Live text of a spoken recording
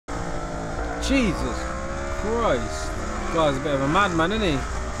Jesus Christ. Guy's a bit of a madman, isn't he?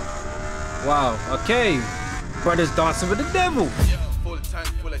 Wow, okay. Brothers dancing with the devil. Yeah, full tank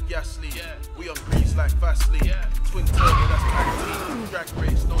full of gas leak. Yeah. We on grease like Vaseline. Yeah. Twin turbo, that's tag team. Drag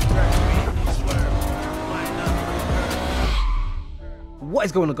race, no drag speed. Swerve. What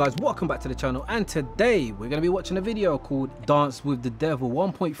is going on, guys? Welcome back to the channel, and today we're going to be watching a video called Dance with the Devil.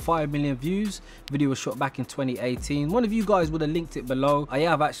 1.5 million views. Video was shot back in 2018. One of you guys would have linked it below. I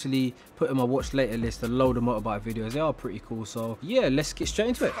have actually put in my watch later list a load of motorbike videos. They are pretty cool, so yeah, let's get straight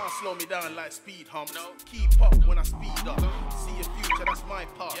into it. Can't slow me down like speed humps. No. Keep up when I speed up. See your future, that's my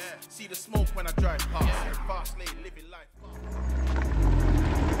past. Yeah. See the smoke when I drive past. Yeah. Fast lane, living life.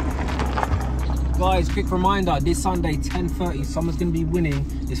 Guys, quick reminder, this Sunday 10:30 someone's going to be winning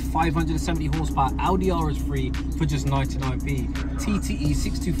this 570 horsepower Audi RS3 for just 99p. TTE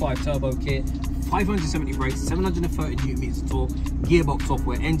 625 turbo kit, 570 brakes, 730 Nm torque, gearbox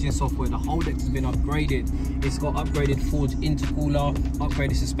software, engine software. The whole deck has been upgraded. It's got upgraded Forge intercooler,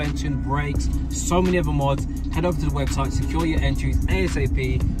 upgraded suspension, brakes, so many other mods. Head over to the website, secure your entries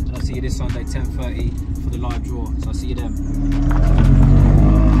ASAP, and I'll see you this Sunday 10:30 for the live draw. So I'll see you then.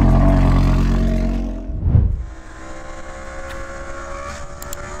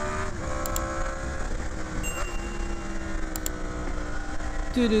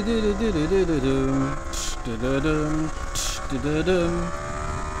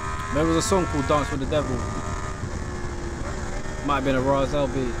 There was a song called Dance with the Devil. Might have been a Razel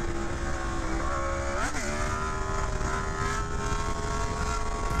beat.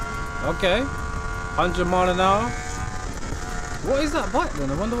 Okay, 100 mile an hour. What is that bike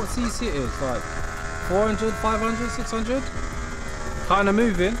then? I wonder what cc it is. Like 400, 500, 600? Kind of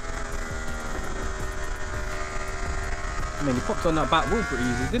moving. I mean, he popped on that back wheel pretty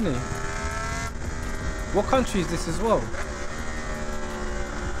easy, didn't he? What country is this as well?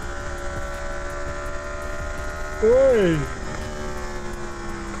 Hey!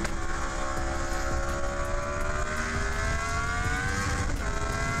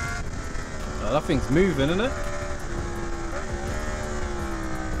 Oh, that thing's moving, isn't it?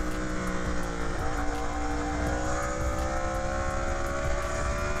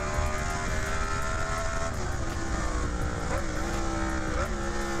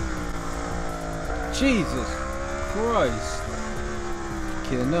 Jesus Christ.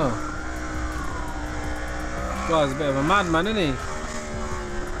 Okay, no. This guy's a bit of a madman, isn't he?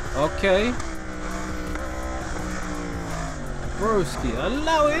 Okay. Broski,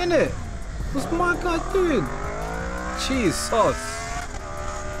 allow it, innit? What's my guy doing? Cheese sauce.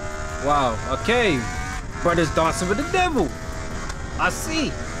 Wow, okay. Brothers dancing with the devil. I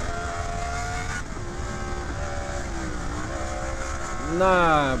see.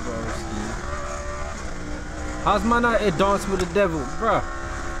 Nah, broski. How's man out here dancing with the devil, bruh?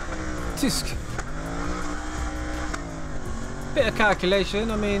 Just bit of calculation.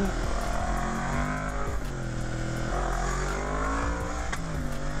 I mean,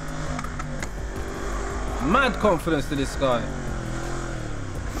 mad confidence to this guy.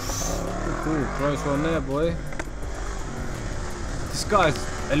 Ooh, close one there, boy. This guy's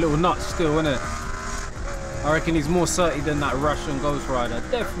a little nuts still, isn't it? I reckon he's more certain than that Russian Ghost Rider,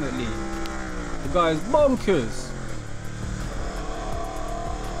 definitely. The guy is bonkers.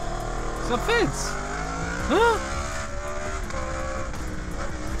 It's a fence. Huh?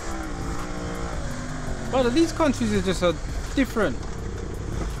 Brother, these countries are just different.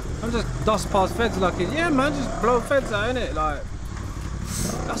 I'm just dust past feds like it. Yeah, man, just blow feds out, innit? Like,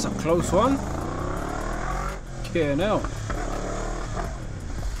 that's a close one. K&L.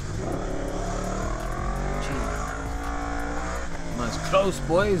 Nice close,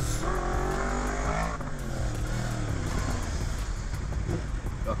 boys.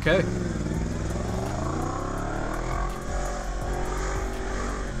 Okay.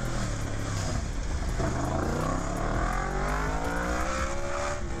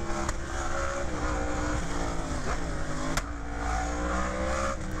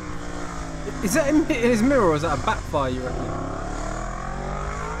 Is that in his mirror or is that a backfire, you reckon?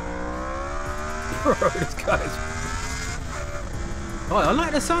 Bro, this guy's... Oh, I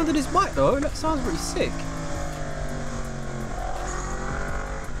like the sound of this bike though. That sounds pretty sick.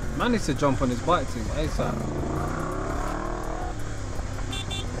 Man needs to jump on his bike thing ASAP.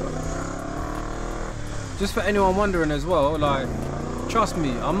 Just for anyone wondering as well, like, trust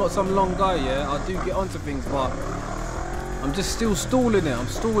me, I'm not some long guy, yeah. I do get onto things, but I'm just still stalling it. I'm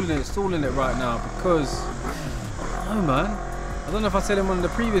stalling it right now because, oh man, I don't know if I said in one of the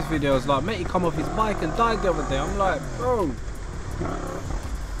previous videos, like, mate, he come off his bike and died the other day. I'm like, bro.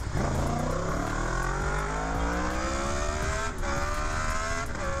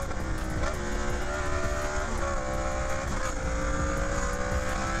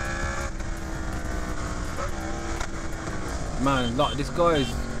 Man, like, this guy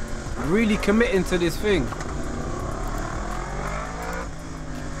is really committing to this thing.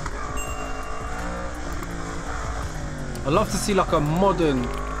 I'd love to see like a modern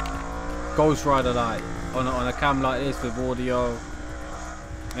Ghost Rider like on a cam like this with audio.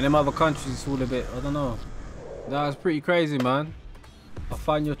 And in other countries it's all a bit, I don't know. That's pretty crazy, man. I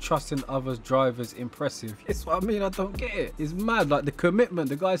find your trust in others drivers impressive. That's what I mean, I don't get it. It's mad, like the commitment,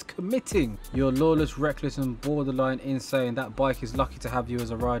 the guy's committing. You're lawless, reckless and borderline insane. That bike is lucky to have you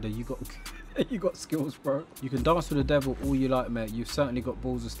as a rider. You got skills, bro. You can dance with the devil all you like, mate. You've certainly got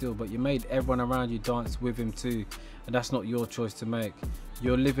balls of steel, but you made everyone around you dance with him too. And that's not your choice to make.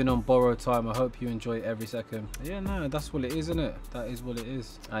 You're living on borrowed time. I hope you enjoy every second. Yeah, no, that's what it is, isn't it? That is what it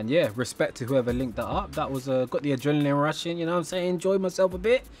is. And yeah, respect to whoever linked that up. That was got the adrenaline rushing, you know what I'm saying? Enjoyed myself a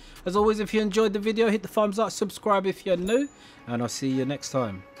bit. As always, if you enjoyed the video, hit the thumbs up, subscribe if you're new, and I'll see you next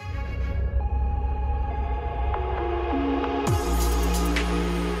time.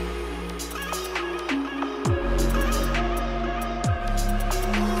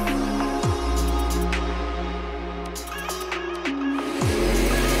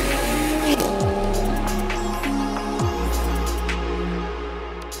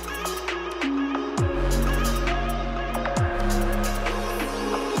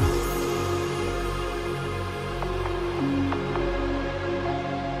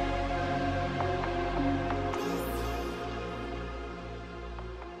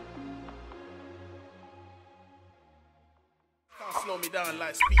 Slow me down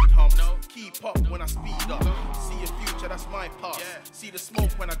like speed hump. No. Keep up when I speed up. See a future, that's my path. Yeah. See the smoke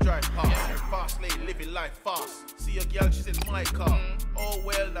when I drive past. Fast lane, living life fast. See a girl, she's in my car. Oh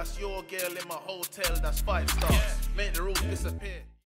well, that's your girl in my hotel, that's 5 stars. Make the rules disappear.